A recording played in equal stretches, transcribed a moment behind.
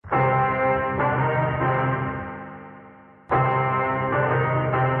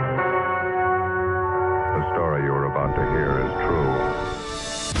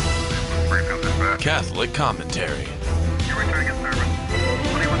Catholic commentary.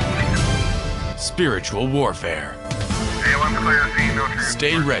 Spiritual warfare.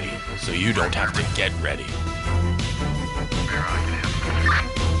 Stay ready so you don't have to get ready.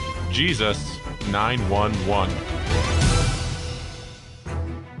 Jesus 911.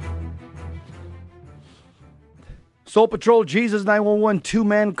 Soul Patrol, Jesus 911,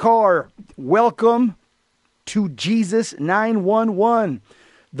 two-man car. Welcome to Jesus 911.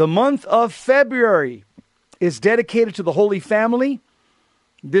 The month of February is dedicated to the Holy Family.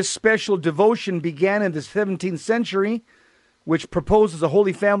 This special devotion began in the 17th century, which proposes a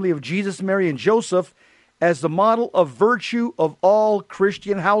Holy Family of Jesus, Mary, and Joseph as the model of virtue of all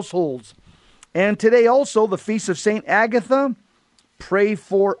Christian households. And today also, the Feast of St. Agatha. Pray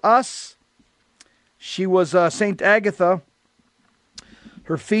for us. She was St. Agatha.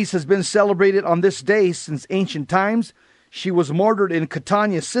 Her feast has been celebrated on this day since ancient times. She was martyred in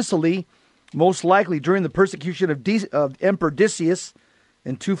Catania, Sicily, most likely during the persecution of Emperor Decius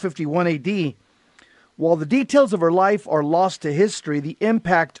in 251 AD. While the details of her life are lost to history, the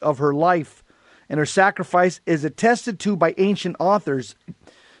impact of her life and her sacrifice is attested to by ancient authors.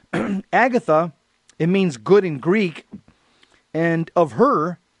 Agatha, it means good in Greek, and of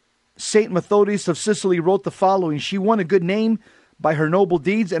her, Saint Methodius of Sicily wrote the following: she won a good name by her noble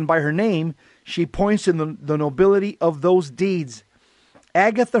deeds, and by her name she points in the nobility of those deeds.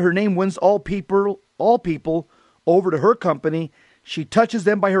 Agatha, her name wins all people over to her company. She touches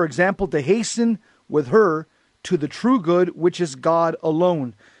them by her example to hasten with her to the true good, which is God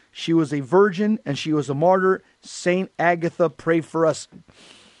alone. She was a virgin and she was a martyr. Saint Agatha, pray for us.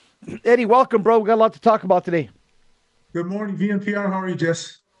 Eddie, welcome, bro. We got a lot to talk about today. Good morning, VNPR. How are you,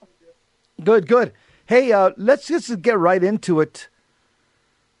 Jess? Good, good. Hey, let's just get right into it.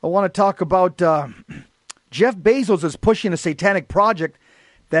 I want to talk about Jeff Bezos is pushing a satanic project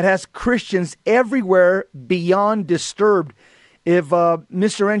that has Christians everywhere beyond disturbed. If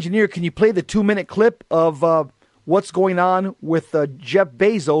Mr. Engineer, can you play the 2-minute clip of what's going on with Jeff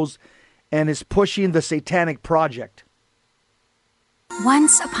Bezos and his pushing the satanic project?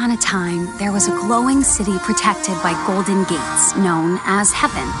 Once upon a time, there was a glowing city protected by golden gates known as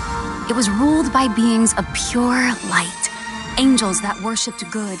heaven. It was ruled by beings of pure light, angels that worshipped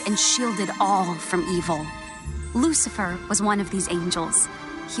good and shielded all from evil. Lucifer was one of these angels.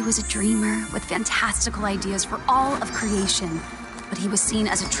 He was a dreamer with fantastical ideas for all of creation, but he was seen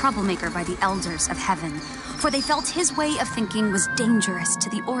as a troublemaker by the elders of heaven, for they felt his way of thinking was dangerous to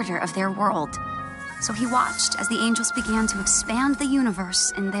the order of their world. So he watched as the angels began to expand the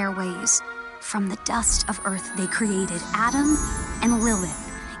universe in their ways. From the dust of earth, they created Adam and Lilith,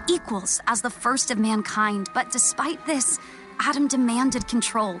 equals as the first of mankind. But despite this, Adam demanded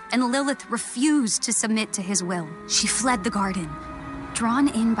control, and Lilith refused to submit to his will. She fled the garden. Drawn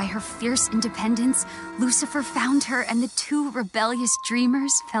in by her fierce independence, Lucifer found her, and the two rebellious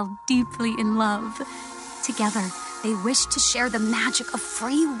dreamers fell deeply in love. Together, they wished to share the magic of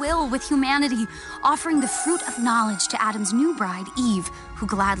free will with humanity, offering the fruit of knowledge to Adam's new bride, Eve, who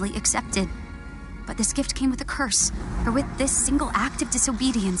gladly accepted. But this gift came with a curse, for with this single act of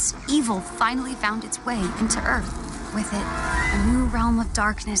disobedience, evil finally found its way into earth. With it, a new realm of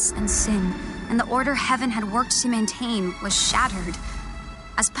darkness and sin, and the order heaven had worked to maintain was shattered.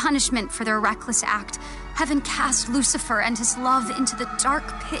 As punishment for their reckless act, heaven cast Lucifer and his love into the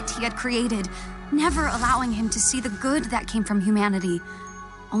dark pit he had created, never allowing him to see the good that came from humanity,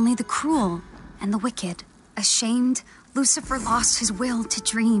 only the cruel and the wicked. Ashamed, Lucifer lost his will to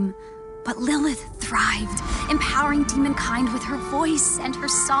dream. But Lilith thrived, empowering demonkind with her voice and her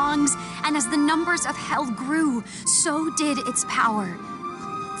songs, and as the numbers of hell grew, so did its power.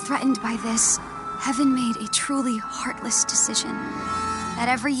 Threatened by this, heaven made a truly heartless decision, that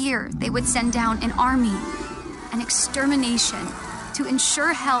every year they would send down an army, an extermination, to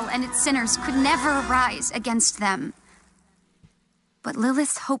ensure hell and its sinners could never rise against them. But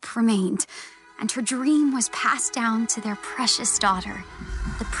Lilith's hope remained, and her dream was passed down to their precious daughter,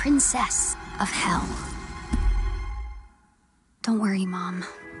 the Princess of Hell. Don't worry, Mom.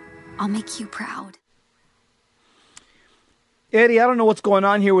 I'll make you proud. Eddie, I don't know what's going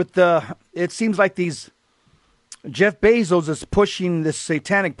on here with it seems like Jeff Bezos is pushing this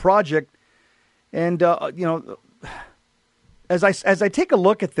satanic project. And, as I take a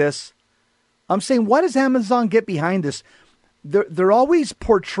look at this, I'm saying, why does Amazon get behind this? They're always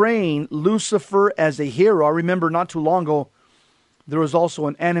portraying Lucifer as a hero. I remember not too long ago, there was also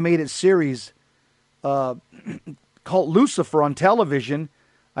an animated series called Lucifer on television.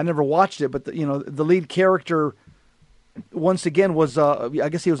 I never watched it, but the lead character once again was I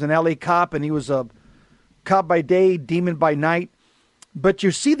guess he was an LA cop, and he was a cop by day, demon by night. But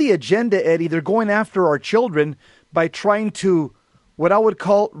you see the agenda, Eddie. They're going after our children by trying to, what I would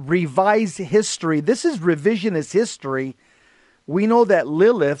call, revise history. This is revisionist history. We know that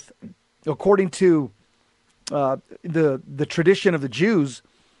Lilith, according to the tradition of the Jews,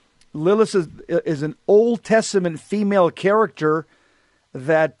 Lilith is an Old Testament female character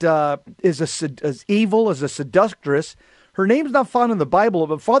that is as evil as a seductress. Her name's not found in the Bible,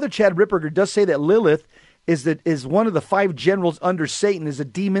 but Father Chad Ripperger does say that Lilith is one of the 5 generals under Satan, is a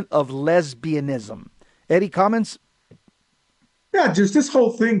demon of lesbianism. Eddie, comments? Yeah, just this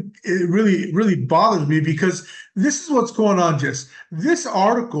whole thing, it really bothers me because this is what's going on, Jess. This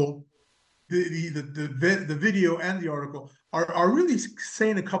article, the video and the article are really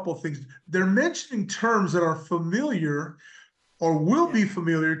saying a couple of things. They're mentioning terms that are familiar or will be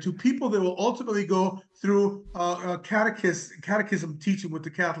familiar to people that will ultimately go through catechism teaching with the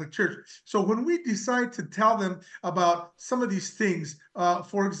Catholic Church. So when we decide to tell them about some of these things,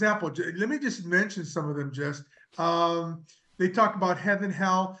 for example, let me just mention some of them, Jess. They talk about heaven,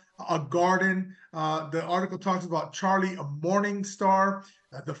 hell, a garden. The article talks about Charlie, a morning star,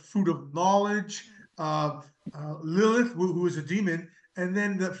 the fruit of knowledge, Lilith, who is a demon, and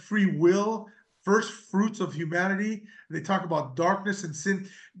then the free will, first fruits of humanity. They talk about darkness and sin.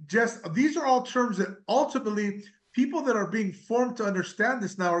 These are all terms that ultimately people that are being formed to understand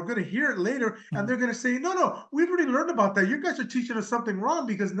this now are going to hear it later, and they're going to say, no, we've already learned about that. You guys are teaching us something wrong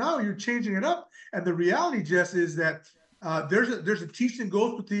because now you're changing it up. And the reality, Jess, is that there's a teaching that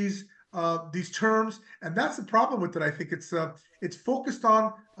goes with these terms, and that's the problem with it. I think it's focused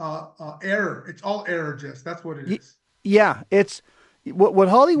on error. It's all error, Jess. That's what it is. Yeah, it's what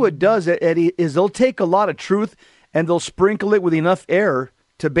Hollywood does, Eddie, is they'll take a lot of truth and they'll sprinkle it with enough error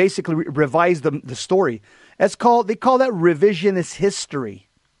to basically revise the story. They call that revisionist history.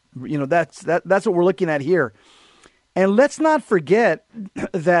 That's what we're looking at here. And let's not forget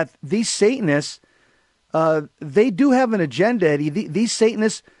that these Satanists, they do have an agenda, Eddie. These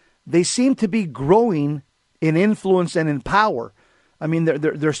Satanists, they seem to be growing in influence and in power. I mean,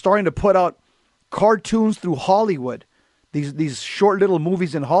 they're starting to put out cartoons through Hollywood, these short little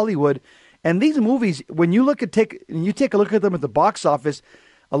movies in Hollywood. And these movies, when you take a look at them at the box office,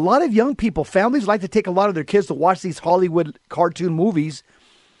 a lot of young people, families like to take a lot of their kids to watch these Hollywood cartoon movies.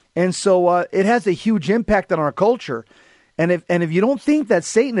 And so it has a huge impact on our culture. And if you don't think that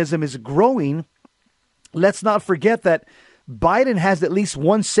Satanism is growing, let's not forget that Biden has at least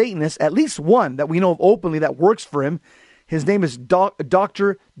one Satanist, at least one that we know of openly that works for him. His name is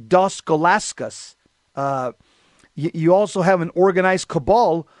Dr. Dos Scholasticus. You also have an organized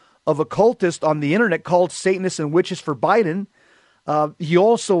cabal of occultists on the internet called Satanists and Witches for Biden. You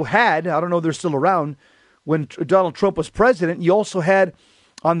also had, I don't know if they're still around, when Donald Trump was president, you also had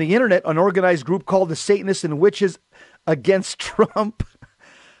on the internet an organized group called the Satanists and Witches Against Trump.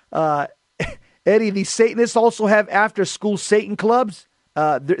 Eddie, these Satanists also have after-school Satan clubs.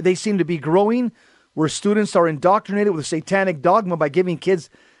 They seem to be growing, where students are indoctrinated with a satanic dogma by giving kids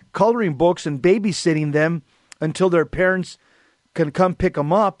coloring books and babysitting them until their parents can come pick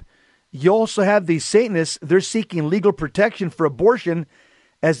them up. You also have these Satanists, they're seeking legal protection for abortion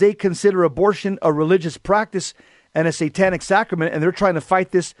as they consider abortion a religious practice and a satanic sacrament, and they're trying to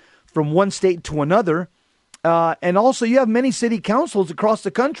fight this from one state to another. And also you have many city councils across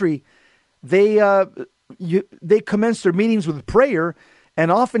the country. They commence their meetings with prayer,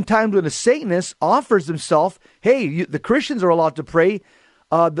 and oftentimes when a Satanist offers himself, hey, the Christians are allowed to pray,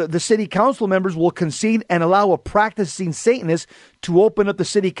 the city council members will concede and allow a practicing Satanist to open up the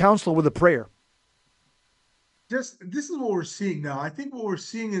city council with a prayer. This is what we're seeing now. I think what we're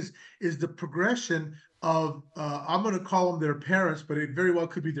seeing is the progression of I'm going to call them their parents, but it very well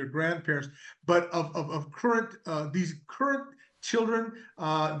could be their grandparents, but of current these current children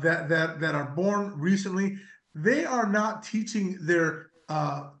that are born recently. They are not teaching their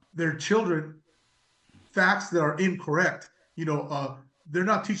children facts that are incorrect. They're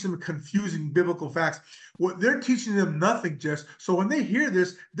not teaching them confusing biblical facts. What they're teaching them nothing, Jess. So when they hear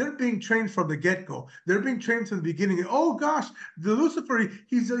this, they're being trained from the get-go. They're being trained from the beginning. Oh gosh, the Lucifer,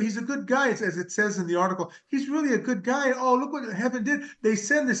 he's a good guy, as it says in the article. He's really a good guy. Oh, look what heaven did. They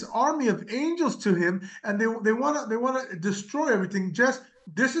send this army of angels to him, and they want to destroy everything. Jess,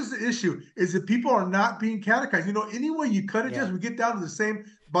 this is the issue: is that people are not being catechized. Any way you cut it, Jess, we get down to the same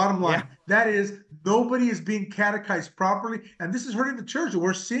bottom line. Yeah. That is, nobody is being catechized properly, and this is hurting the church.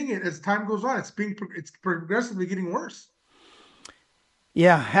 We're seeing it as time goes on. It's progressively getting worse.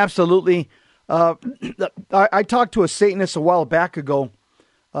 Yeah, absolutely. I talked to a Satanist a while back ago.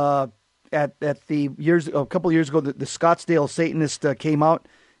 A couple of years ago, the Scottsdale Satanist came out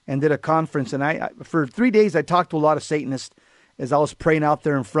and did a conference, and I for 3 days I talked to a lot of Satanists. as I was praying out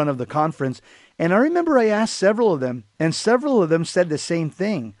there in front of the conference. And I remember I asked several of them, and several of them said the same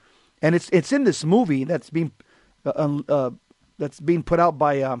thing. And it's in this movie that's being put out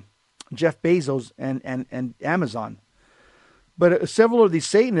by Jeff Bezos and Amazon. But several of these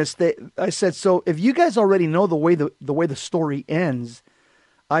Satanists, I said, so if you guys already know the way the story ends,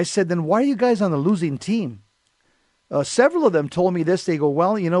 I said, then why are you guys on the losing team? Several of them told me this. They go,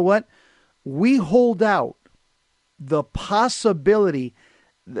 well, you know what? We hold out the possibility.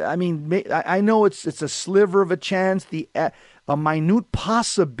 I mean, I know it's a sliver of a chance, a minute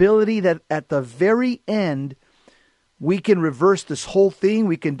possibility that at the very end, we can reverse this whole thing.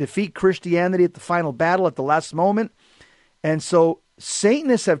 We can defeat Christianity at the final battle at the last moment. And so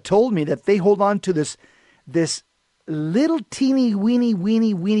Satanists have told me that they hold on to this little teeny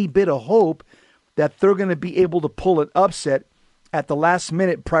weeny bit of hope that they're going to be able to pull an upset at the last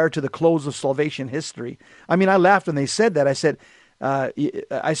minute prior to the close of salvation history. I mean, I laughed when they said that. I said,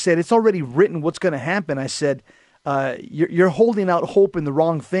 it's already written what's going to happen. I said, you're holding out hope in the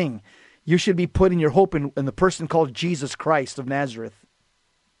wrong thing. You should be putting your hope in the person called Jesus Christ of Nazareth.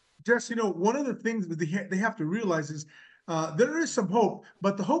 Jess, one of the things that they have to realize is there is some hope,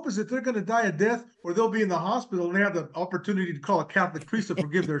 but the hope is that they're going to die a death or they'll be in the hospital and they have the opportunity to call a Catholic priest to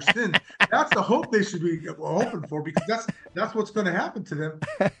forgive their sins. That's the hope they should be hoping for, because that's what's going to happen to them.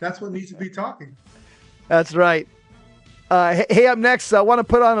 That's what needs to be talking. That's right. Hey, up next, I want to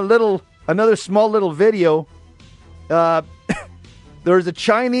put on another small little video. There's a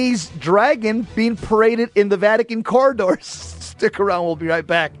Chinese dragon being paraded in the Vatican corridors. Stick around. We'll be right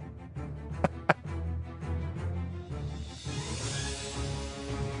back.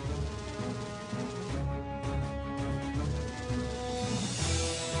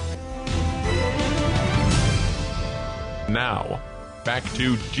 Now, back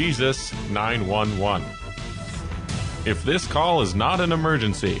to Jesus 911. If this call is not an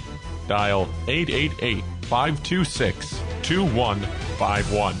emergency, dial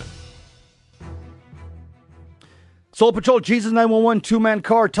 888-526-2151. Soul Patrol, Jesus 911, two-man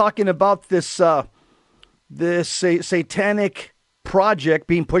car, talking about this satanic project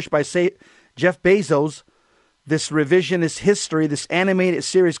being pushed by Jeff Bezos, this revisionist history, this animated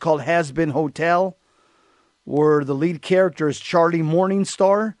series called Has Been Hotel, where the lead character is Charlie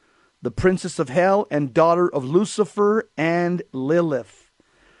Morningstar, the Princess of Hell, and daughter of Lucifer and Lilith.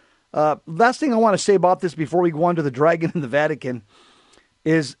 Last thing I want to say about this before we go on to the dragon in the Vatican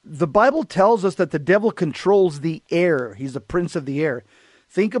is the Bible tells us that the devil controls the air. He's the prince of the air.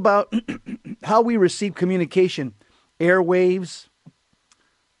 Think about how we receive communication. Airwaves,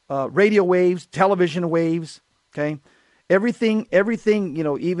 radio waves, television waves, okay? Everything,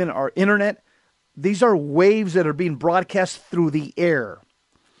 even our internet, these are waves that are being broadcast through the air.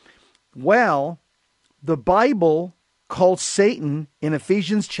 Well, the Bible calls Satan in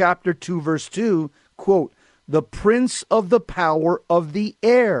Ephesians chapter 2, verse 2, quote, the prince of the power of the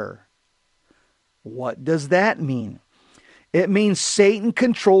air. What does that mean? It means Satan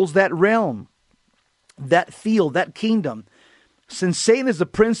controls that realm, that field, that kingdom. Since Satan is the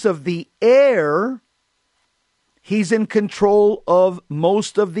prince of the air, he's in control of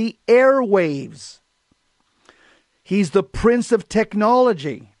most of the airwaves. He's the prince of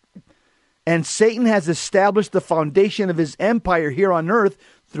technology. And Satan has established the foundation of his empire here on earth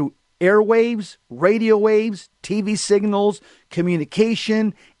through airwaves, radio waves, TV signals,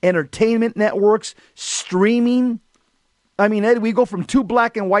 communication, entertainment networks, streaming. I mean, Ed, we go from 2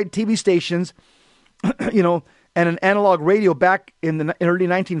 black and white TV stations, and an analog radio back in the early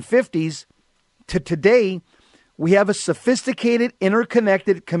 1950s to today. We have a sophisticated,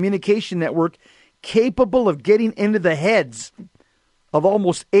 interconnected communication network capable of getting into the heads of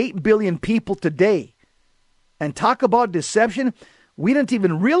almost 8 billion people today. And talk about deception. We didn't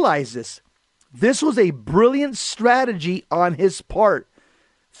even realize this. This was a brilliant strategy on his part.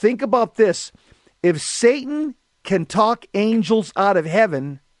 Think about this. If Satan can talk angels out of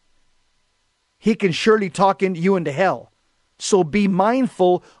heaven, he can surely talk you into hell. So be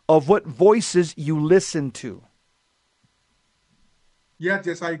mindful of what voices you listen to. Yeah,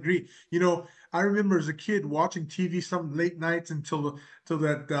 Jess, I agree. I remember as a kid watching TV some late nights until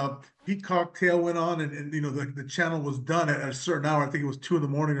that Peacock Tale went on, and the channel was done at a certain hour. I think it was 2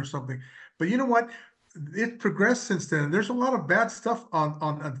 a.m. or something. But you know what? It progressed since then. There's a lot of bad stuff on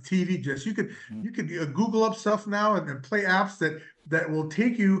TV, Jess. You could Google up stuff now and play apps that will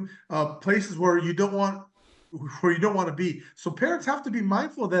take you places where you don't want to be. So parents have to be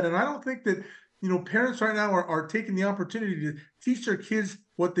mindful of that. And I don't think that parents right now are taking the opportunity to teach their kids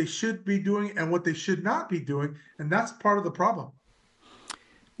what they should be doing and what they should not be doing. And that's part of the problem.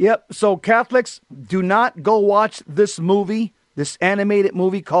 Yep. So Catholics, do not go watch this movie This animated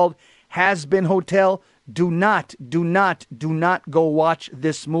movie called Has Been Hotel. Do not go watch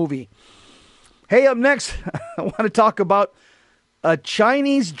this movie. Hey, up next, I want to talk about a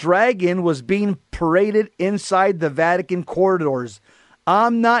Chinese dragon was being paraded inside the Vatican corridors.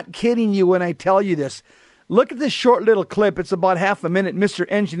 I'm not kidding you when I tell you this. Look at this short little clip. It's about half a minute. Mr.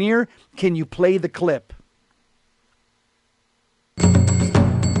 Engineer, can you play the clip?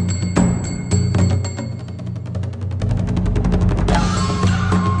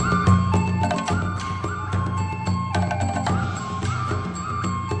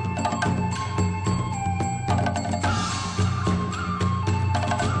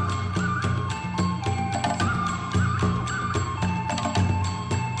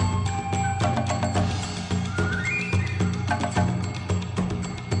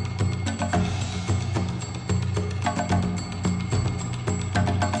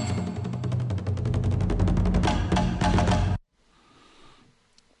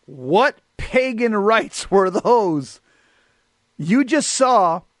 What pagan rites were those? You just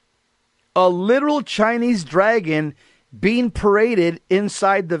saw a literal Chinese dragon being paraded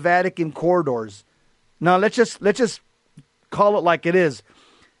inside the Vatican corridors. Now let's just call it like it is.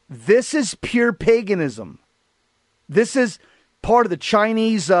 This is pure paganism. This is part of the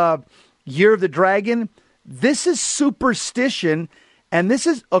Chinese Year of the Dragon. This is superstition, and this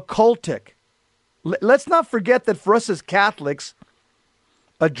is occultic. Let's not forget that for us as Catholics,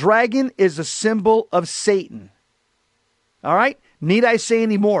 a dragon is a symbol of Satan. All right? Need I say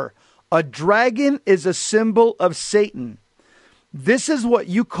any more? A dragon is a symbol of Satan. This is what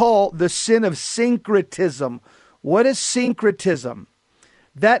you call the sin of syncretism. What is syncretism?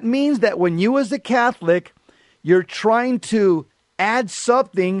 That means that when you as a Catholic, you're trying to add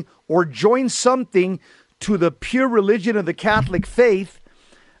something or join something to the pure religion of the Catholic faith,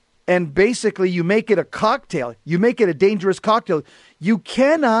 and basically you make it a cocktail. You make it a dangerous cocktail. You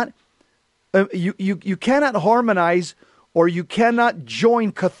cannot you cannot harmonize, or you cannot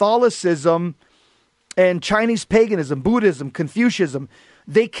join Catholicism and Chinese paganism, Buddhism, Confucianism.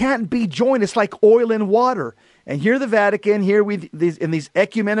 They can't be joined. It's like oil and water. And here the Vatican, here in these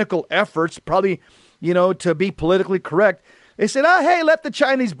ecumenical efforts, probably, to be politically correct, they said, hey, let the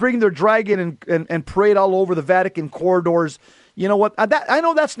Chinese bring their dragon and parade all over the Vatican corridors. You know what? I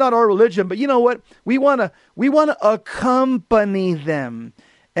know that's not our religion, but you know what? We want to accompany them,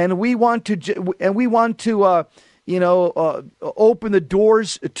 and we want to open the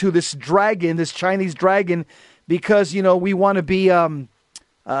doors to this dragon, this Chinese dragon, because we want to be we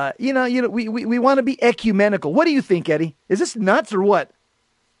want to be ecumenical. What do you think, Eddie? Is this nuts or what?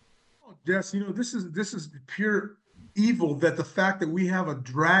 Oh, Jess, this is pure evil, that the fact that we have a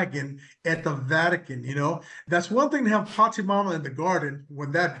dragon at the Vatican, that's one thing to have Pachamama in the garden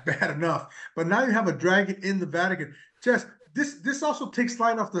when that's bad enough, but now you have a dragon in the Vatican. Just this also takes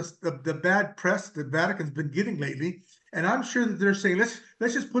light off the bad press the Vatican's been getting lately, and I'm sure that they're saying let's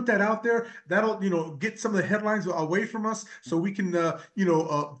just put that out there. That'll get some of the headlines away from us, so we can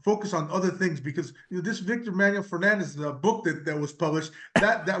focus on other things, because this Victor Manuel Fernandez book that was published,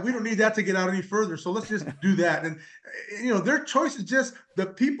 that we don't need that to get out any further. So let's just do that. And their choice is just the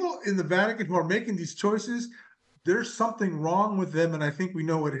people in the Vatican who are making these choices. There's something wrong with them, and I think we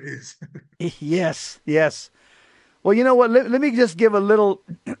know what it is. Yes. Well, you know what? Let me just give a little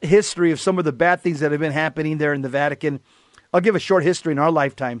history of some of the bad things that have been happening there in the Vatican. I'll give a short history in our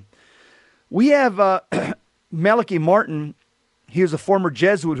lifetime. We have Malachi Martin. He was a former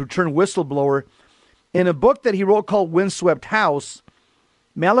Jesuit who turned whistleblower. In a book that he wrote called Windswept House,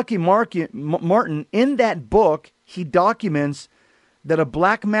 Malachi Martin, in that book, he documents that a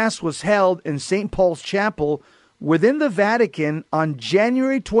black mass was held in St. Paul's Chapel within the Vatican on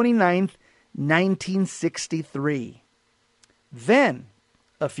January 29th, 1963. Then,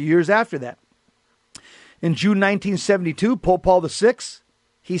 a few years after that, in June 1972, Pope Paul VI,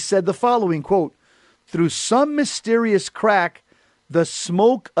 he said the following, quote, "Through some mysterious crack, the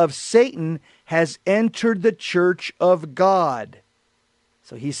smoke of Satan has entered the Church of God."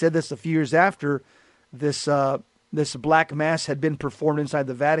 So he said this a few years after this black mass had been performed inside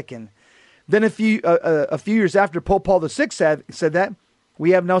the Vatican. Then a few years after Pope Paul VI said that,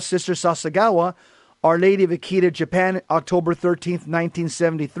 we have now Sister Sasagawa, Our Lady of Akita, Japan, October 13th,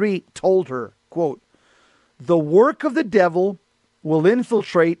 1973, told her, quote, "The work of the devil will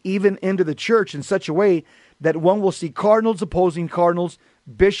infiltrate even into the church in such a way that one will see cardinals opposing cardinals,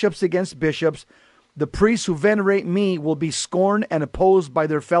 bishops against bishops. The priests who venerate me will be scorned and opposed by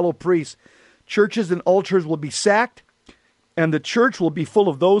their fellow priests. Churches and altars will be sacked, and the church will be full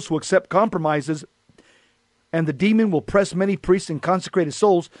of those who accept compromises, and the demon will press many priests and consecrated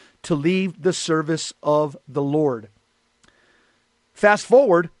souls to leave the service of the Lord." Fast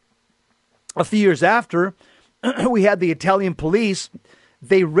forward a few years after, we had the Italian police.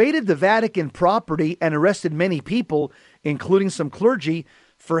 They raided the Vatican property and arrested many people, including some clergy,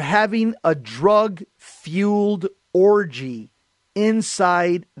 for having a drug-fueled orgy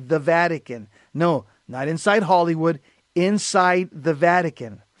inside the Vatican. No, not inside Hollywood, inside the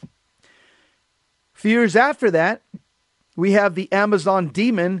Vatican. A few years after that, we have the Amazon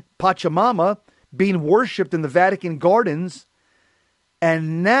demon, Pachamama, being worshipped in the Vatican gardens.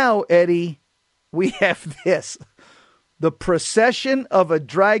 And now, Eddie, we have this. The procession of a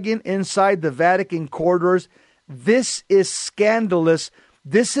dragon inside the Vatican corridors. This is scandalous.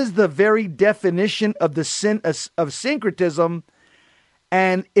 This is the very definition of the sin of syncretism.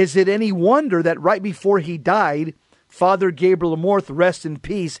 And is it any wonder that right before he died, Father Gabriel Amorth, rest in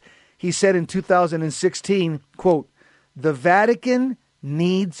peace, he said in 2016, quote, "The Vatican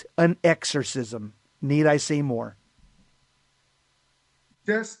needs an exorcism. Need I say more?"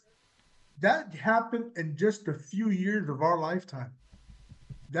 That happened in just a few years of our lifetime.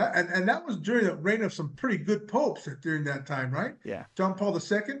 That was during the reign of some pretty good popes during that time, right? Yeah. John Paul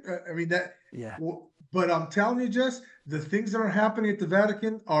II. Yeah. But I'm telling you, Jess, the things that are happening at the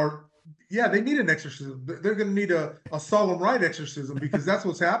Vatican are, they need an exorcism. They're going to need a solemn rite exorcism, because that's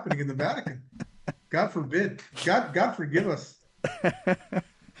what's happening in the Vatican. God forbid. God forgive us.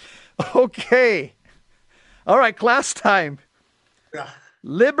 Okay. All right, class time. Yeah.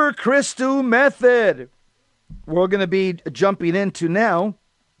 Liber Christu method. We're going to be jumping into now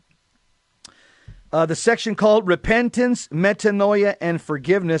the section called Repentance, Metanoia, and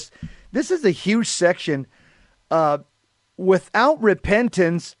Forgiveness. This is a huge section. Without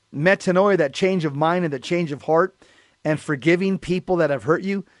repentance, metanoia, that change of mind and that change of heart, and forgiving people that have hurt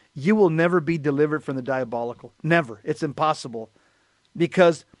you, you will never be delivered from the diabolical. Never. It's impossible.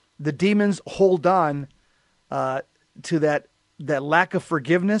 Because the demons hold on to that lack of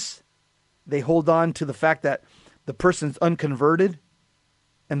forgiveness. They hold on to the fact that the person's unconverted.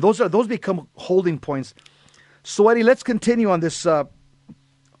 And those become holding points. So, Eddie, let's continue on this, on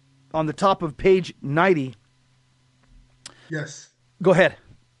the top of page 90. Yes. Go ahead.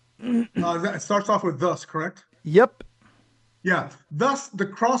 It starts off with thus, correct? Yep. Yeah. Thus, the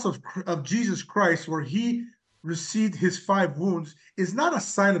cross of Jesus Christ, where he received his 5 wounds, is not a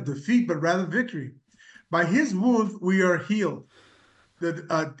sign of defeat, but rather victory. By his wounds, we are healed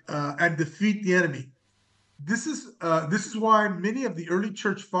and defeat the enemy. This is why many of the early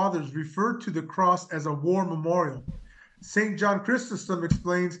church fathers referred to the cross as a war memorial. St. John Chrysostom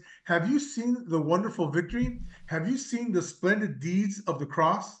explains, "Have you seen the wonderful victory? Have you seen the splendid deeds of the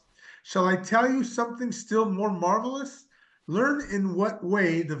cross? Shall I tell you something still more marvelous? Learn in what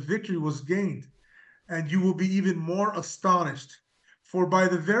way the victory was gained, and you will be even more astonished. For by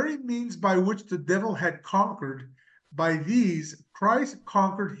the very means by which the devil had conquered, by these Christ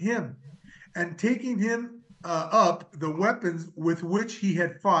conquered him, and taking him up the weapons with which he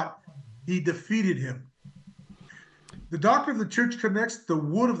had fought, he defeated him." The doctrine of the church connects the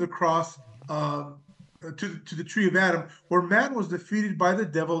wood of the cross to the tree of Adam, where man was defeated by the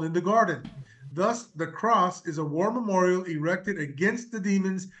devil in the garden. Thus, the cross is a war memorial erected against the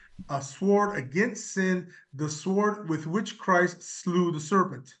demons, a sword against sin, the sword with which Christ slew the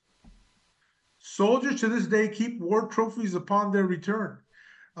serpent. Soldiers to this day keep war trophies upon their return.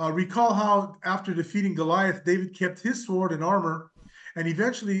 Recall how after defeating Goliath, David kept his sword and armor and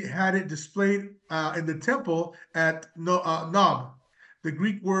eventually had it displayed in the temple at Nob. The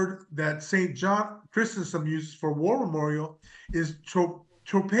Greek word that St. John Chrysostom uses for war memorial is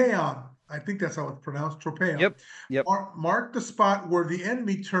tropeon. I think that's how it's pronounced, tropeon. Yep. Mark the spot where the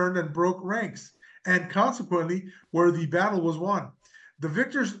enemy turned and broke ranks, and consequently where the battle was won. The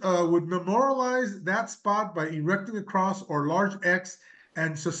victors would memorialize that spot by erecting a cross or large X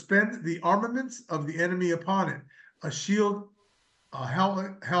and suspend the armaments of the enemy upon it, a shield, a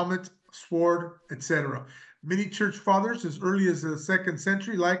helmet, sword, etc. Many church fathers, as early as the 2nd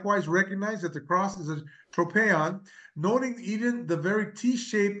century, likewise recognized that the cross is a tropeon, noting even the very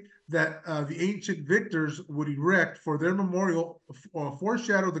T-shape that the ancient victors would erect for their memorial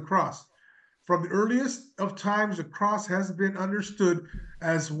foreshadowed the cross. From the earliest of times, the cross has been understood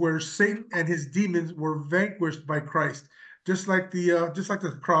as where Satan and his demons were vanquished by Christ, just like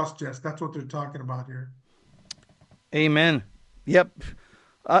the cross, Jess. That's what they're talking about here. Amen. Yep.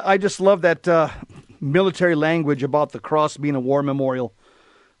 I just love that military language about the cross being a war memorial.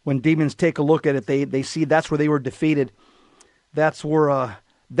 When demons take a look at it, they see that's where they were defeated. That's where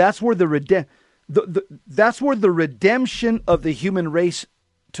the redemption of the human race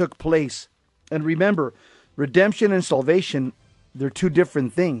took place. And remember, redemption and salvation, they're two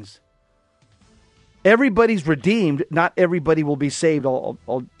different things. Everybody's redeemed. Not everybody will be saved.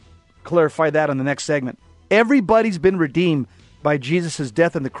 I'll clarify that on the next segment. Everybody's been redeemed by Jesus'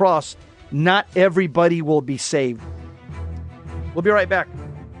 death on the cross. Not everybody will be saved. We'll be right back.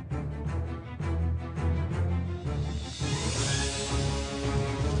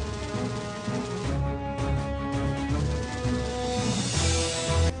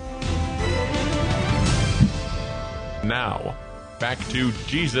 Now, back to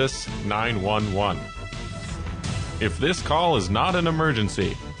Jesus 911. If this call is not an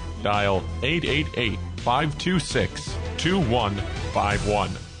emergency, dial 888-526-2151.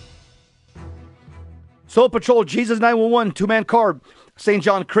 Soul Patrol, Jesus 911, two-man car. St.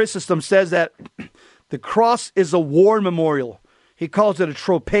 John Chrysostom says that the cross is a war memorial. He calls it a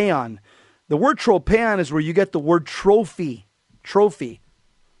tropeon. The word tropeon is where you get the word trophy. Trophy.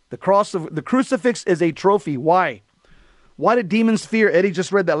 The crucifix is a trophy. Why? Why do demons fear? Eddie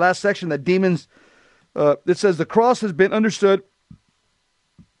just read that last section that demons, it says the cross has been understood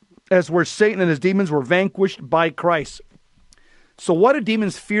as where Satan and his demons were vanquished by Christ. So why do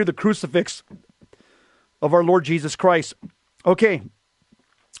demons fear the crucifix of our Lord Jesus Christ? Okay,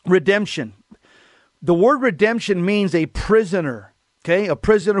 redemption. The word redemption means a prisoner, okay? A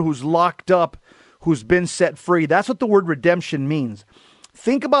prisoner who's locked up, who's been set free. That's what the word redemption means.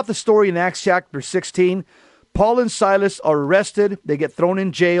 Think about the story in Acts chapter 16. Paul and Silas are arrested. They get thrown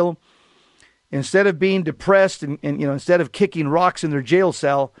in jail. Instead of being depressed and instead of kicking rocks in their jail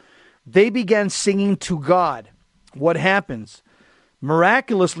cell, they began singing to God. What happens?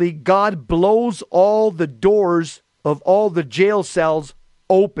 Miraculously, God blows all the doors of all the jail cells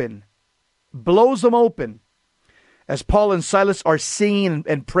open. Blows them open as Paul and Silas are singing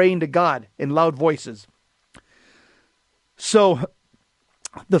and praying to God in loud voices. So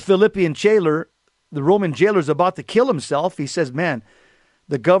the Philippian jailer, the Roman jailer, is about to kill himself. He says, man,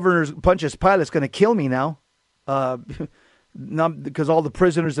 the governor Pontius Pilate's going to kill me now because all the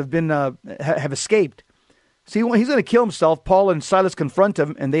prisoners have been have escaped. See, he's going to kill himself. Paul and Silas confront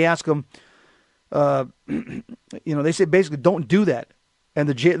him, and they ask him, they say basically, don't do that. And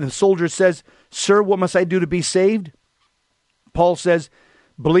the soldier says, sir, what must I do to be saved? Paul says,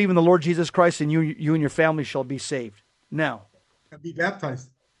 believe in the Lord Jesus Christ, and you and your family shall be saved. Now, and be baptized.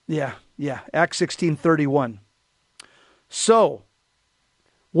 Yeah. Acts 16:31. So,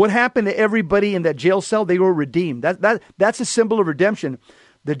 what happened to everybody in that jail cell? They were redeemed. That's a symbol of redemption.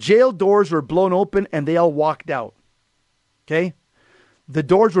 The jail doors were blown open and they all walked out. Okay? The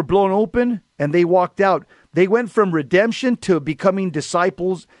doors were blown open and they walked out. They went from redemption to becoming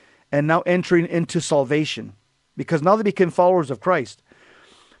disciples and now entering into salvation because now they became followers of Christ.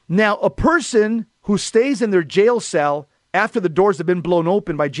 Now, a person who stays in their jail cell after the doors have been blown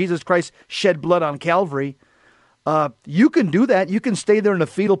open by Jesus Christ shed blood on Calvary, you can do that. You can stay there in a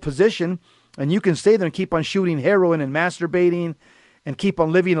fetal position, and you can stay there and keep on shooting heroin and masturbating and keep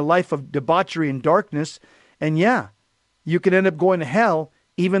on living a life of debauchery and darkness. And yeah, you can end up going to hell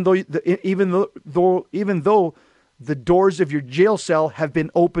even though the doors of your jail cell have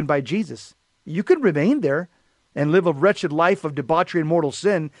been opened by Jesus. You can remain there and live a wretched life of debauchery and mortal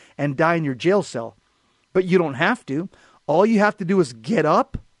sin and die in your jail cell. But you don't have to. All you have to do is get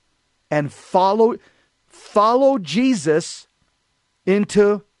up and follow Jesus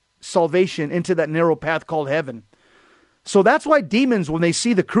into salvation, into that narrow path called heaven. So that's why demons, when they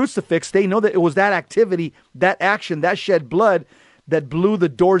see the crucifix, they know that it was that activity, that action, that shed blood that blew the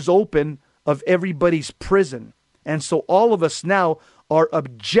doors open of everybody's prison. And so all of us now are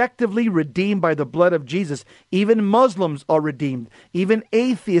objectively redeemed by the blood of Jesus. Even Muslims are redeemed. Even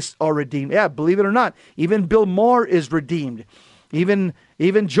atheists are redeemed. Yeah, believe it or not, even Bill Maher is redeemed. Even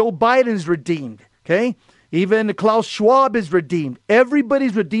Joe Biden is redeemed. Okay? Even Klaus Schwab is redeemed.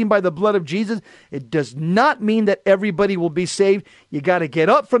 Everybody's redeemed by the blood of Jesus. It does not mean that everybody will be saved. You got to get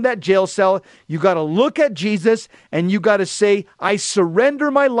up from that jail cell. You got to look at Jesus and you got to say, I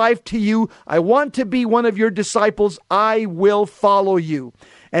surrender my life to you. I want to be one of your disciples. I will follow you.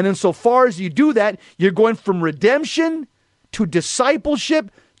 And insofar as you do that, you're going from redemption to discipleship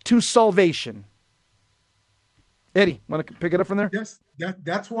to salvation. Eddie, want to pick it up from there? Yes,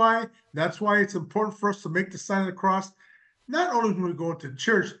 that's why it's important for us to make the sign of the cross, not only when we go into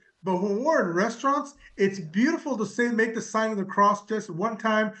church, but when we're in restaurants. It's beautiful to say make the sign of the cross. Just one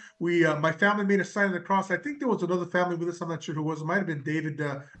time, my family made a sign of the cross. I think there was another family with us. I'm not sure who it was. It might have been David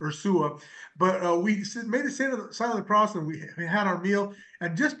Ursua, but we made the sign of the cross, and we had our meal.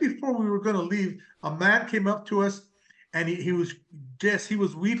 And just before we were going to leave, a man came up to us, and he was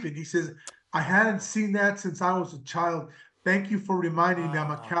weeping. He says, I hadn't seen that since I was a child. Thank you for reminding me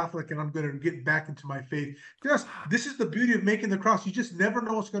I'm a Catholic and I'm going to get back into my faith. This is the beauty of making the cross. You just never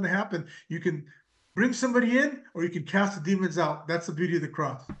know what's going to happen. You can bring somebody in, or you can cast the demons out. That's the beauty of the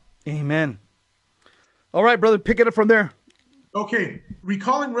cross. Amen. All right, brother, pick it up from there. Okay,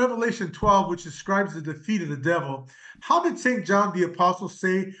 recalling Revelation 12, which describes the defeat of the devil, how did St. John the Apostle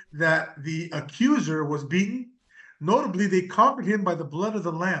say that the accuser was beaten? Notably, they conquered him by the blood of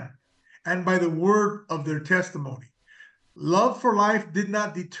the Lamb and by the word of their testimony. Love for life did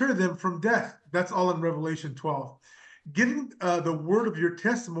not deter them from death. That's all in Revelation 12. Giving the word of your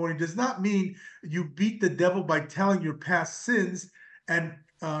testimony does not mean you beat the devil by telling your past sins and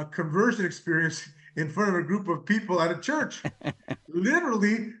conversion experience in front of a group of people at a church.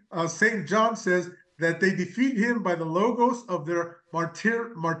 Literally, St. John says that they defeat him by the logos of their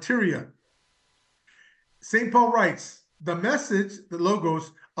martyria. St. Paul writes, the message, the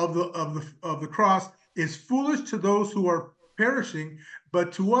logos of the cross is foolish to those who are perishing,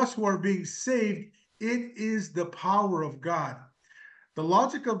 but to us who are being saved, it is the power of God. The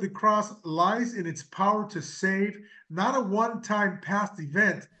logic of the cross lies in its power to save, not a one-time past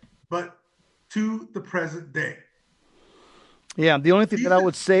event, but to the present day. Yeah, the only thing that I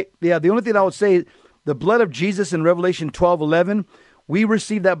would say, the blood of Jesus in Revelation 12:11, we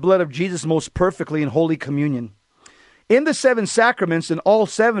receive that blood of Jesus most perfectly in Holy Communion. In the 7 sacraments, in all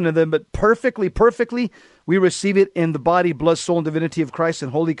 7 of them, but perfectly, we receive it in the body, blood, soul, and divinity of Christ in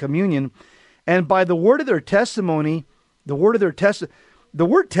Holy Communion. And by the word of their testimony, the word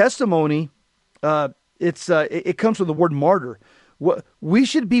testimony, it comes from the word martyr. We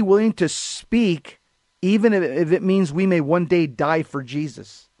should be willing to speak, even if it means we may one day die for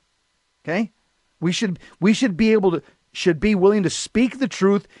Jesus. Okay, we should be willing to speak the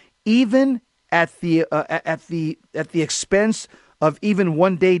truth, even at the expense of even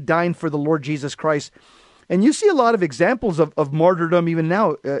one day dying for the Lord Jesus Christ. And you see a lot of examples of martyrdom even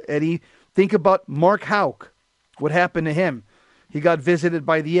now, Eddie. Think about Mark Houck. What happened to him? He got visited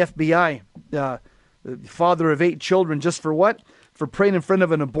by the FBI, father of 8 children, just for what? For praying in front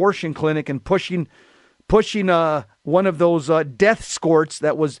of an abortion clinic and pushing one of those death escorts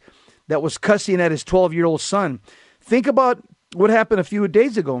that was cussing at his 12-year-old son. Think about what happened a few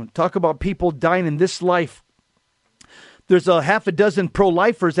days ago. Talk about people dying in this life. There's a half a dozen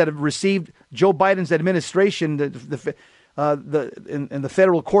pro-lifers that have received Joe Biden's administration. The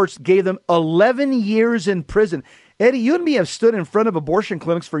federal courts gave them 11 years in prison. Eddie, you and me have stood in front of abortion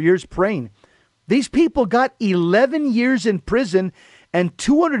clinics for years praying. These people got 11 years in prison and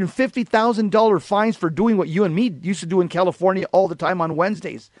 $250,000 fines for doing what you and me used to do in California all the time on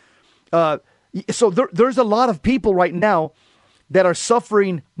Wednesdays. So there's a lot of people right now that are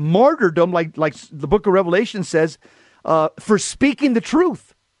suffering martyrdom, like the book of Revelation says, for speaking the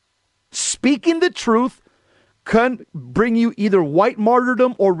truth. Speaking the truth can bring you either white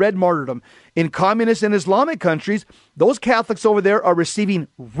martyrdom or red martyrdom. In communist and Islamic countries, those Catholics over there are receiving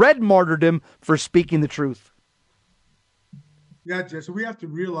red martyrdom for speaking the truth. Yeah, Jess, so we have to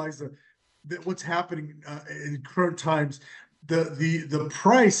realize that what's happening in current times, the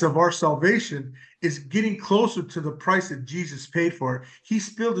price of our salvation is getting closer to the price that Jesus paid for it. He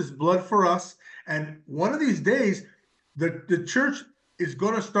spilled his blood for us, and one of these days, the church is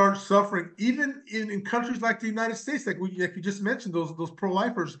going to start suffering, even in countries like the United States, like you just mentioned, those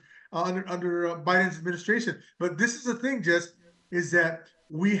pro-lifers under Biden's administration. But this is the thing, Jess, is that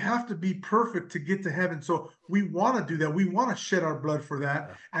we have to be perfect to get to heaven. So we want to do that. We want to shed our blood for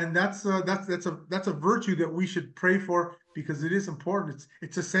that, and that's a virtue that we should pray for, because it is important.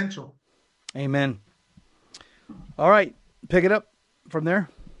 It's essential. Amen. All right, pick it up from there.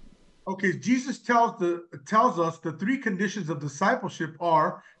 Okay, Jesus tells us the 3 conditions of discipleship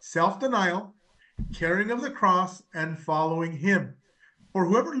are self-denial, carrying of the cross, and following him. For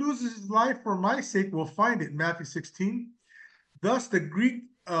whoever loses his life for my sake will find it, Matthew 16. Thus, the Greek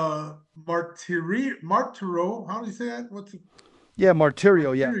martyro, how do you say that?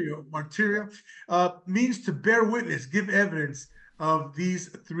 Martyrio, means to bear witness, give evidence of these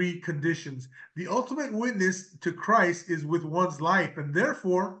 3 conditions. The ultimate witness to Christ is with one's life, and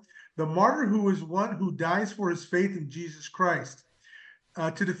therefore, the martyr who is one who dies for his faith in Jesus Christ.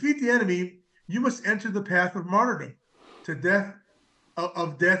 To defeat the enemy, you must enter the path of martyrdom, to death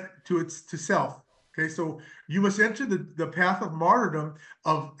to self. Okay, so you must enter the path of martyrdom,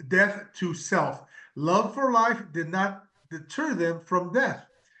 of death to self. Love for life did not deter them from death.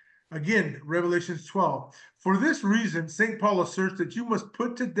 Again, Revelation 12. For this reason, St. Paul asserts that you must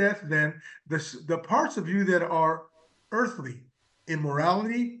put to death then the parts of you that are earthly: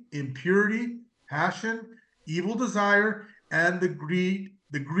 immorality, impurity, passion, evil desire, and the greed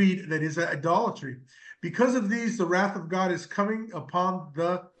that is idolatry. Because of these, the wrath of God is coming upon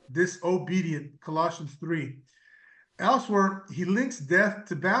the disobedient. Colossians 3. Elsewhere, he links death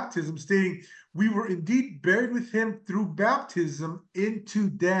to baptism, stating, "We were indeed buried with him through baptism into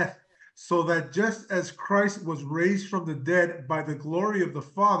death, so that just as Christ was raised from the dead by the glory of the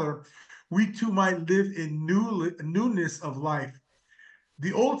Father, we too might live in newness of life.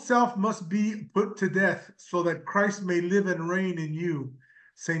 The old self must be put to death so that Christ may live and reign in you."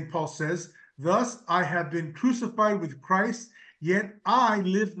 St. Paul says, "Thus I have been crucified with Christ, yet I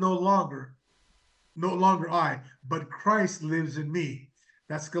live no longer. No longer I, but Christ lives in me."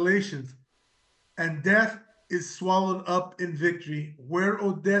 That's Galatians. "And death is swallowed up in victory. Where,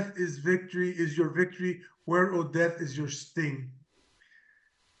 O death, is victory? Is your victory? Where, O death, is your sting?"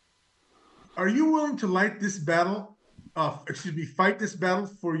 Are you willing to fight this battle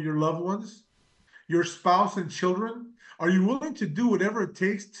for your loved ones, your spouse and children? Are you willing to do whatever it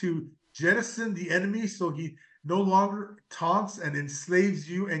takes to jettison the enemy so he no longer taunts and enslaves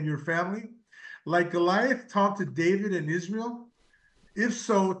you and your family, like Goliath taunted David and Israel? If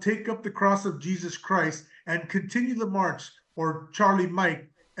so, take up the cross of Jesus Christ and continue the march, or Charlie Mike,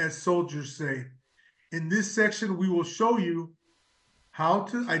 as soldiers say. In this section, we will show you how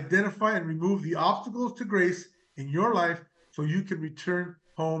to identify and remove the obstacles to grace in your life so you can return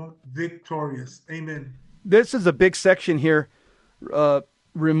home victorious. Amen. This is a big section here,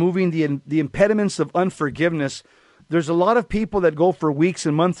 removing the impediments of unforgiveness. There's a lot of people that go for weeks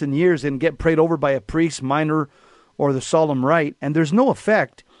and months and years and get prayed over by a priest, minor, or the solemn rite, and there's no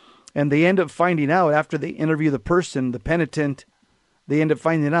effect. And they end up finding out after they interview the person, the penitent, they end up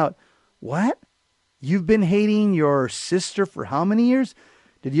finding out, what? You've been hating your sister for how many years?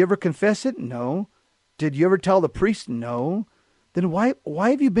 Did you ever confess it? No. Did you ever tell the priest? No. Then why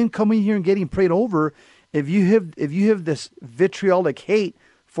have you been coming here and getting prayed over if you have this vitriolic hate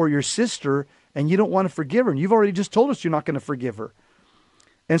for your sister and you don't want to forgive her? And you've already just told us you're not going to forgive her.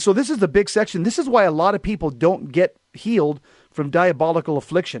 And so this is the big section. This is why a lot of people don't get healed from diabolical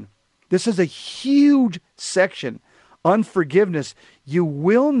affliction. This is a huge section. Unforgiveness. You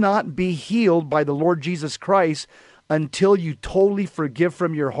will not be healed by the Lord Jesus Christ until you totally forgive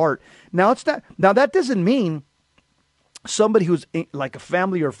from your heart. Now that doesn't mean somebody who's like a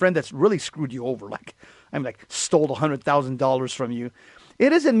family or a friend that's really screwed you over, stole $100,000 from you. It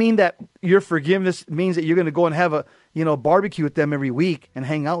doesn't mean that your forgiveness means that you're going to go and have a barbecue with them every week and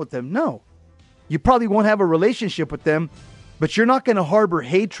hang out with them. No, you probably won't have a relationship with them, but you're not going to harbor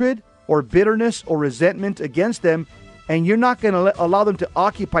hatred or bitterness or resentment against them. And you're not going to allow them to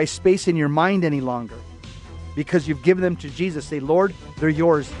occupy space in your mind any longer because you've given them to Jesus. Say, Lord, they're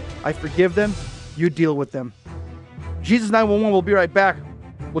yours. I forgive them. You deal with them. Jesus 911, we'll be right back.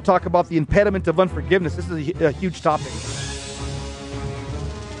 We'll talk about the impediment of unforgiveness. This is a huge topic.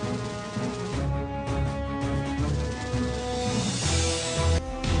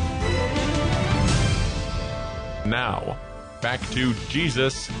 Now, back to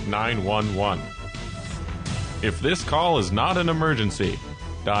Jesus 911. If this call is not an emergency,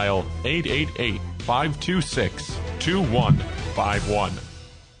 dial 888-526-2151.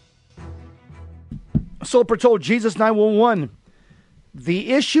 So told Jesus 911,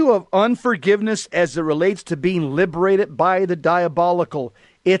 the issue of unforgiveness as it relates to being liberated by the diabolical,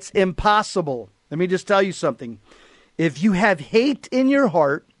 it's impossible. Let me just tell you something. If you have hate in your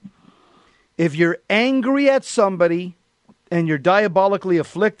heart, if you're angry at somebody and you're diabolically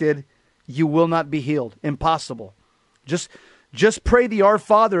afflicted, you will not be healed. Impossible. Just pray the Our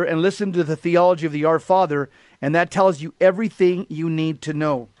Father and listen to the theology of the Our Father, and that tells you everything you need to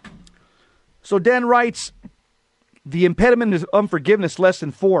know. So Dan writes, the impediment is unforgiveness,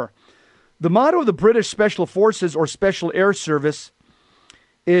 lesson 4. The motto of the British Special Forces or Special Air Service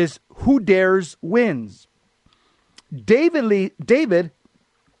is, who dares wins. David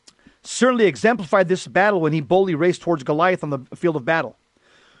certainly exemplified this battle when he boldly raced towards Goliath on the field of battle.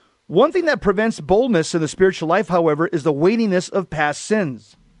 One thing that prevents boldness in the spiritual life, however, is the weightiness of past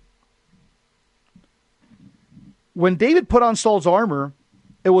sins. When David put on Saul's armor,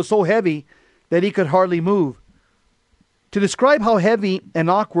 it was so heavy that he could hardly move. To describe how heavy and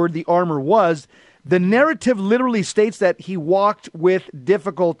awkward the armor was, the narrative literally states that he walked with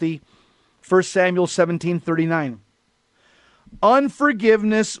difficulty. 1 Samuel 17:39.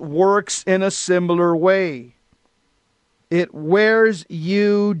 Unforgiveness works in a similar way. It wears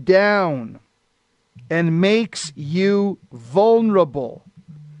you down and makes you vulnerable.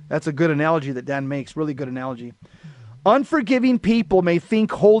 That's a good analogy that Dan makes, really good analogy. Unforgiving people may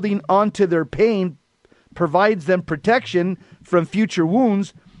think holding onto their pain provides them protection from future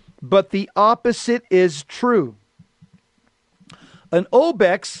wounds, but the opposite is true. An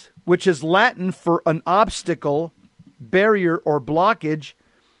obex, which is Latin for an obstacle, barrier, or blockage,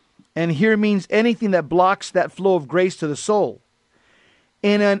 And here means anything that blocks that flow of grace to the soul.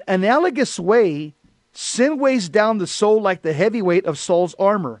 In an analogous way, sin weighs down the soul like the heavy weight of Saul's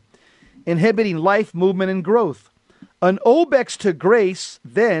armor, inhibiting life, movement, and growth. An obex to grace,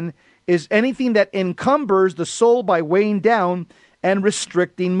 then, is anything that encumbers the soul by weighing down and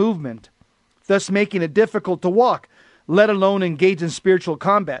restricting movement, thus making it difficult to walk, let alone engage in spiritual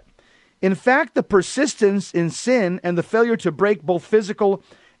combat. In fact, the persistence in sin and the failure to break both physical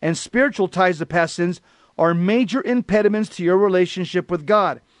and spiritual ties to past sins are major impediments to your relationship with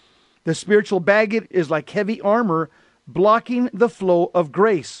God. The spiritual baggage is like heavy armor blocking the flow of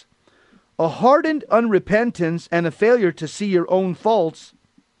grace. A hardened unrepentance and a failure to see your own faults,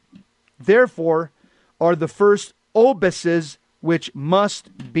 therefore, are the first obeses which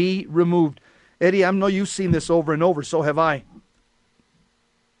must be removed. Eddie, I know you've seen this over and over, so have I.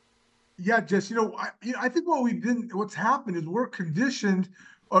 Yeah, Jess. I think what's happened is we're conditioned,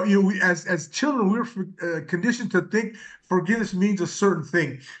 we as children, we're conditioned to think forgiveness means a certain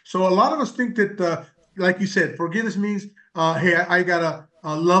thing. So a lot of us think that, like you said, forgiveness means, hey, I gotta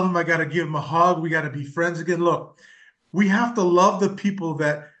love him, I gotta give him a hug, we gotta be friends again. Look, we have to love the people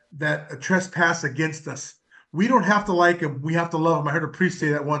that trespass against us. We don't have to like him. We have to love him. I heard a priest say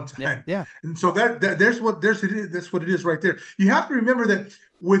that one time. Yeah. And so that's what it is right there. You have to remember that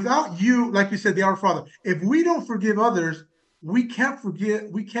without you, like you said, the Our Father, if we don't forgive others, we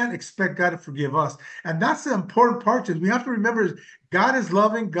can't expect God to forgive us. And that's the important part. Is we have to remember is God is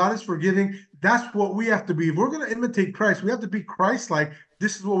loving, God is forgiving. That's what we have to be. If we're going to imitate Christ, we have to be Christ-like.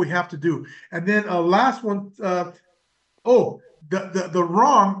 This is what we have to do. And then last one, the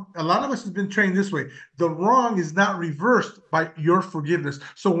wrong, a lot of us have been trained this way. The wrong is not reversed by your forgiveness.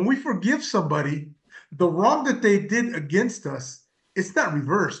 So when we forgive somebody, the wrong that they did against us, it's not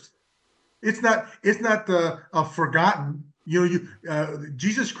reversed. It's not forgotten.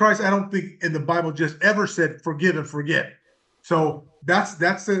 Jesus Christ, I don't think in the Bible just ever said forgive and forget. So that's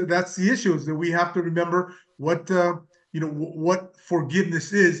the issue, is that we have to remember what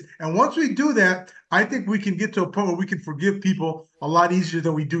forgiveness is. And once we do that, I think we can get to a point where we can forgive people a lot easier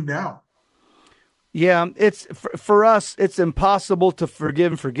than we do now. Yeah, it's for us, it's impossible to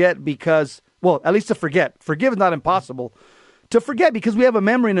forgive and forget because, well, at least to forget. Forgive is not impossible. To forget because we have a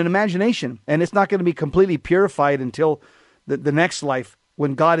memory and an imagination, and it's not going to be completely purified until the next life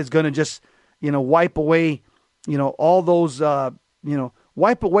when God is going to just, wipe away, all those,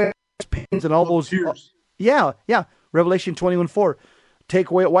 wipe away pains and all those tears. Yeah. Revelation 21:4.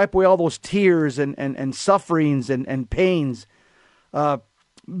 Wipe away all those tears and sufferings and pains. But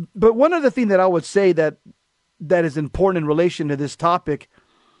one other thing that I would say that is important in relation to this topic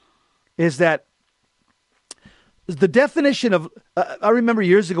is that the definition of, I remember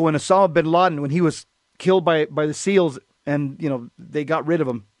years ago when Osama bin Laden, when he was killed by the SEALs and, they got rid of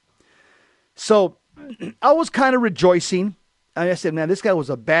him. So I was kind of rejoicing. I said, man, this guy was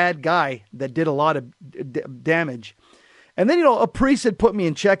a bad guy that did a lot of damage. And then, a priest had put me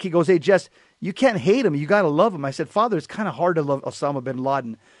in check. He goes, hey, Jess, you can't hate him. You got to love him. I said, Father, it's kind of hard to love Osama bin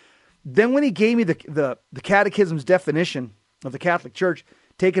Laden. Then when he gave me the catechism's definition of the Catholic Church,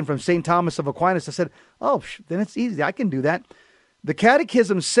 taken from St. Thomas of Aquinas, I said, oh, then it's easy. I can do that. The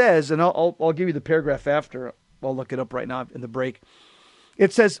catechism says, and I'll give you the paragraph after. I'll look it up right now in the break.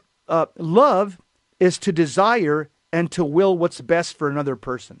 It says, love is to desire and to will what's best for another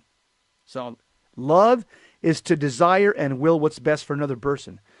person. So love is to desire and will what's best for another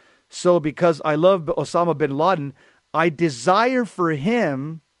person. So because I love Osama bin Laden, I desire for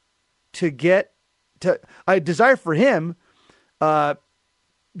him the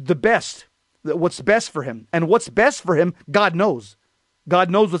best, what's best for him. And what's best for him, God knows. God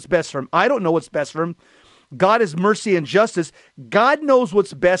knows what's best for him. I don't know what's best for him. God is mercy and justice. God knows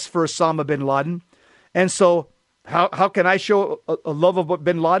what's best for Osama bin Laden. And so how can I show a love of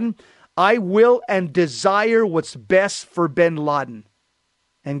bin Laden? I will and desire what's best for bin Laden.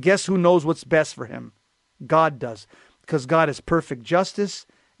 And guess who knows what's best for him? God does. Because God is perfect justice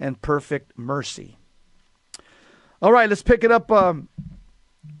and perfect mercy. All right, let's pick it up.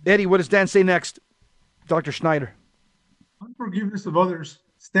 Eddie, what does Dan say next? Dr. Schneider. Unforgiveness of others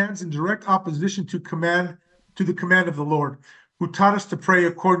stands in direct opposition to the command of the Lord, who taught us to pray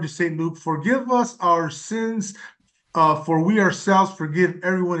according to St. Luke, forgive us our sins, for we ourselves forgive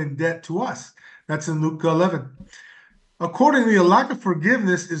everyone in debt to us. That's in Luke 11. Accordingly, a lack of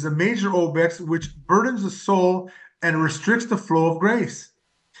forgiveness is a major obex which burdens the soul and restricts the flow of grace.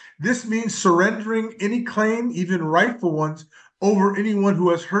 This means surrendering any claim, even rightful ones, over anyone who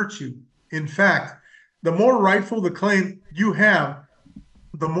has hurt you. In fact, the more rightful the claim you have,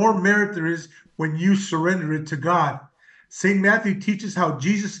 the more merit there is when you surrender it to God. St. Matthew teaches how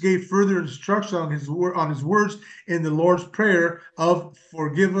Jesus gave further instruction on his words in the Lord's Prayer of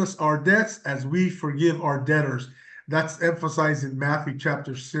forgive us our debts as we forgive our debtors. That's emphasized in Matthew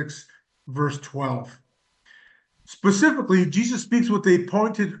chapter 6, verse 12. Specifically, Jesus speaks with a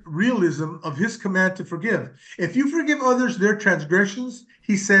pointed realism of his command to forgive. If you forgive others their transgressions,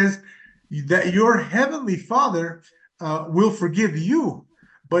 he says that your heavenly Father will forgive you.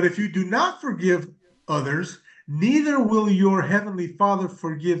 But if you do not forgive others, neither will your heavenly Father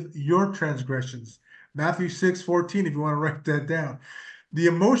forgive your transgressions. Matthew 6:14, if you want to write that down. The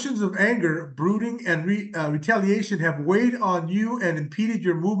emotions of anger, brooding, and retaliation have weighed on you and impeded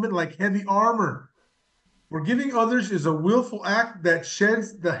your movement like heavy armor. Forgiving others is a willful act that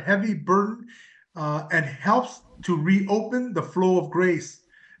sheds the heavy burden and helps to reopen the flow of grace.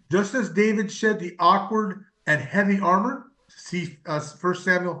 Just as David shed the awkward and heavy armor, see 1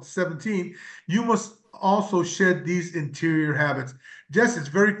 Samuel 17, you must also shed these interior habits. Jess, it's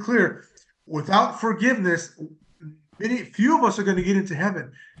very clear. Without forgiveness, few of us are going to get into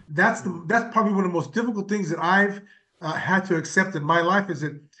heaven. That's probably one of the most difficult things that I've had to accept in my life, is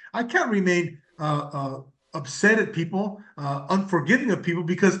that I can't remain upset at people, unforgiving of people,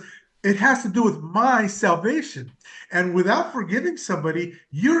 because it has to do with my salvation. And without forgiving somebody,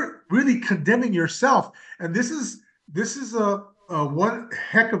 you're really condemning yourself. And this is a one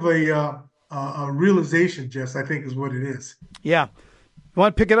heck of a realization, Jess, I think is what it is. Yeah. You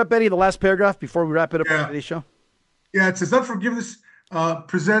want to pick it up, Eddie, the last paragraph before we wrap it up for today's show? Yeah, it says unforgiveness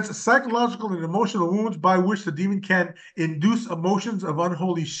presents psychological and emotional wounds by which the demon can induce emotions of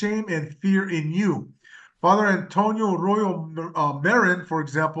unholy shame and fear in you. Father Antonio Arroyo Marin, for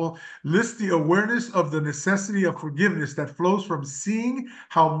example, lists the awareness of the necessity of forgiveness that flows from seeing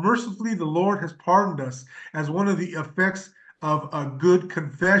how mercifully the Lord has pardoned us as one of the effects of a good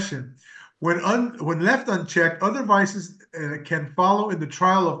confession. When left unchecked, other vices can follow in the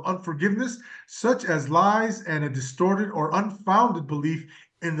trial of unforgiveness, such as lies and a distorted or unfounded belief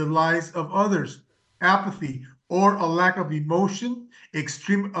in the lies of others, apathy, or a lack of emotion,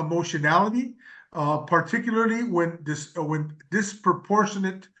 extreme emotionality, particularly when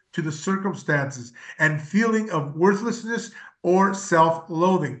disproportionate to the circumstances, and feeling of worthlessness or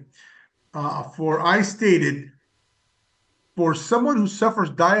self-loathing. For I stated, for someone who suffers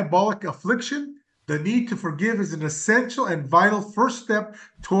diabolic affliction, the need to forgive is an essential and vital first step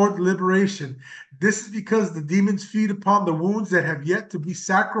toward liberation. This is because the demons feed upon the wounds that have yet to be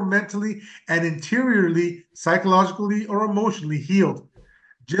sacramentally and interiorly, psychologically, or emotionally healed.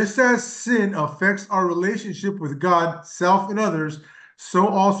 Just as sin affects our relationship with God, self, and others, so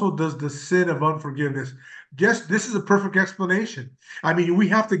also does the sin of unforgiveness. This is a perfect explanation. I mean, we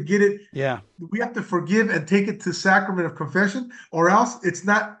have to get it. Yeah. We have to forgive and take it to sacrament of confession, or else it's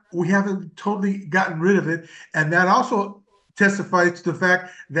not, we haven't totally gotten rid of it. And that also testifies to the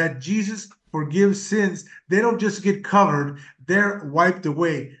fact that Jesus forgives sins. They don't just get covered, they're wiped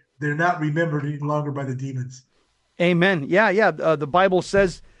away. They're not remembered any longer by the demons. Amen. Yeah. The Bible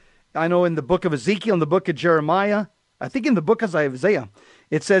says, I know in the book of Ezekiel, in the book of Jeremiah, I think in the book of Isaiah,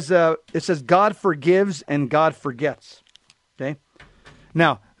 it says God forgives and God forgets. Okay.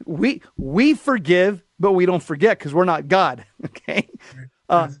 Now we forgive, but we don't forget because we're not God. Okay.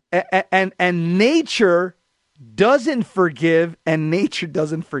 And nature doesn't forgive and nature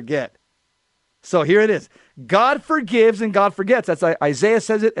doesn't forget. So here it is. God forgives and God forgets. That's Isaiah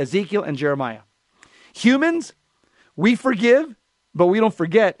says it, Ezekiel and Jeremiah. Humans, we forgive, but we don't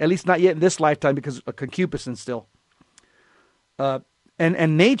forget, at least not yet in this lifetime because of concupiscence still.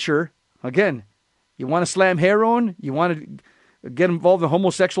 And nature, again, you want to slam heroin, you want to get involved in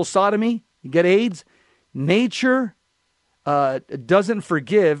homosexual sodomy, you get AIDS. Nature doesn't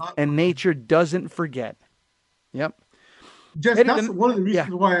forgive and nature doesn't forget. Yep. Just that's one of the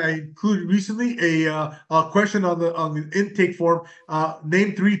reasons why I included recently a question on the intake form.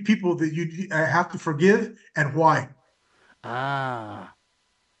 Name 3 people that you have to forgive and why.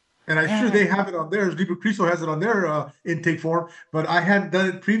 And I'm sure they have it on theirs. Libre Cristo has it on their intake form, but I hadn't done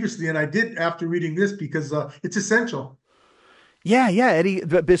it previously, and I did after reading this because it's essential. Yeah, Eddie,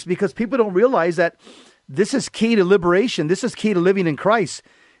 because people don't realize that this is key to liberation. This is key to living in Christ,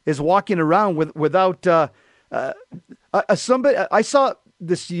 is walking around without somebody. I saw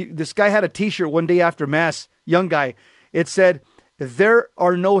this guy had a T-shirt one day after Mass, young guy. It said, "There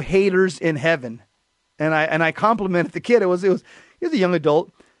are no haters in heaven," and I complimented the kid. He was a young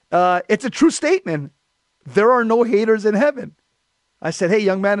adult. It's a true statement. There are no haters in heaven. I said, "Hey,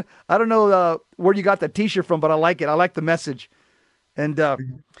 young man, I don't know where you got that T-shirt from, but I like it. I like the message." And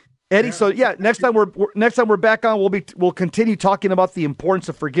Eddie, so yeah, next time we're back on, we'll continue talking about the importance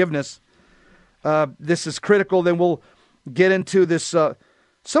of forgiveness. This is critical. Then we'll get into this,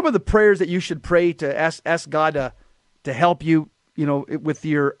 some of the prayers that you should pray to ask God to help you, with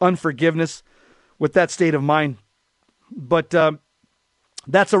your unforgiveness, with that state of mind. But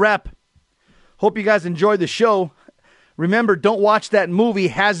that's a wrap. Hope you guys enjoyed the show. Remember, don't watch that movie,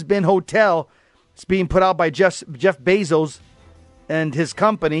 Has Been Hotel. It's being put out by Jeff Bezos and his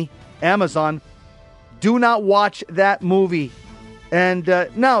company, Amazon. Do not watch that movie. And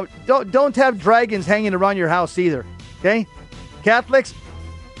no, don't have dragons hanging around your house either. Okay? Catholics,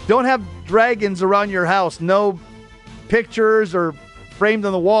 don't have dragons around your house. No pictures or framed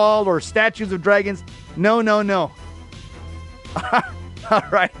on the wall or statues of dragons. No. All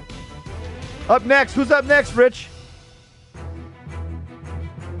right. Up next. Who's up next, Rich?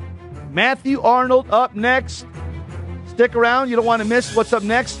 Matthew Arnold up next. Stick around. You don't want to miss what's up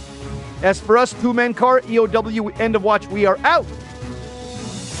next. As for us, Two Men Car, EOW, End of Watch, we are out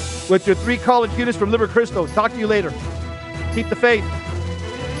with your 3 college students from Liber Christo. Talk to you later. Keep the faith.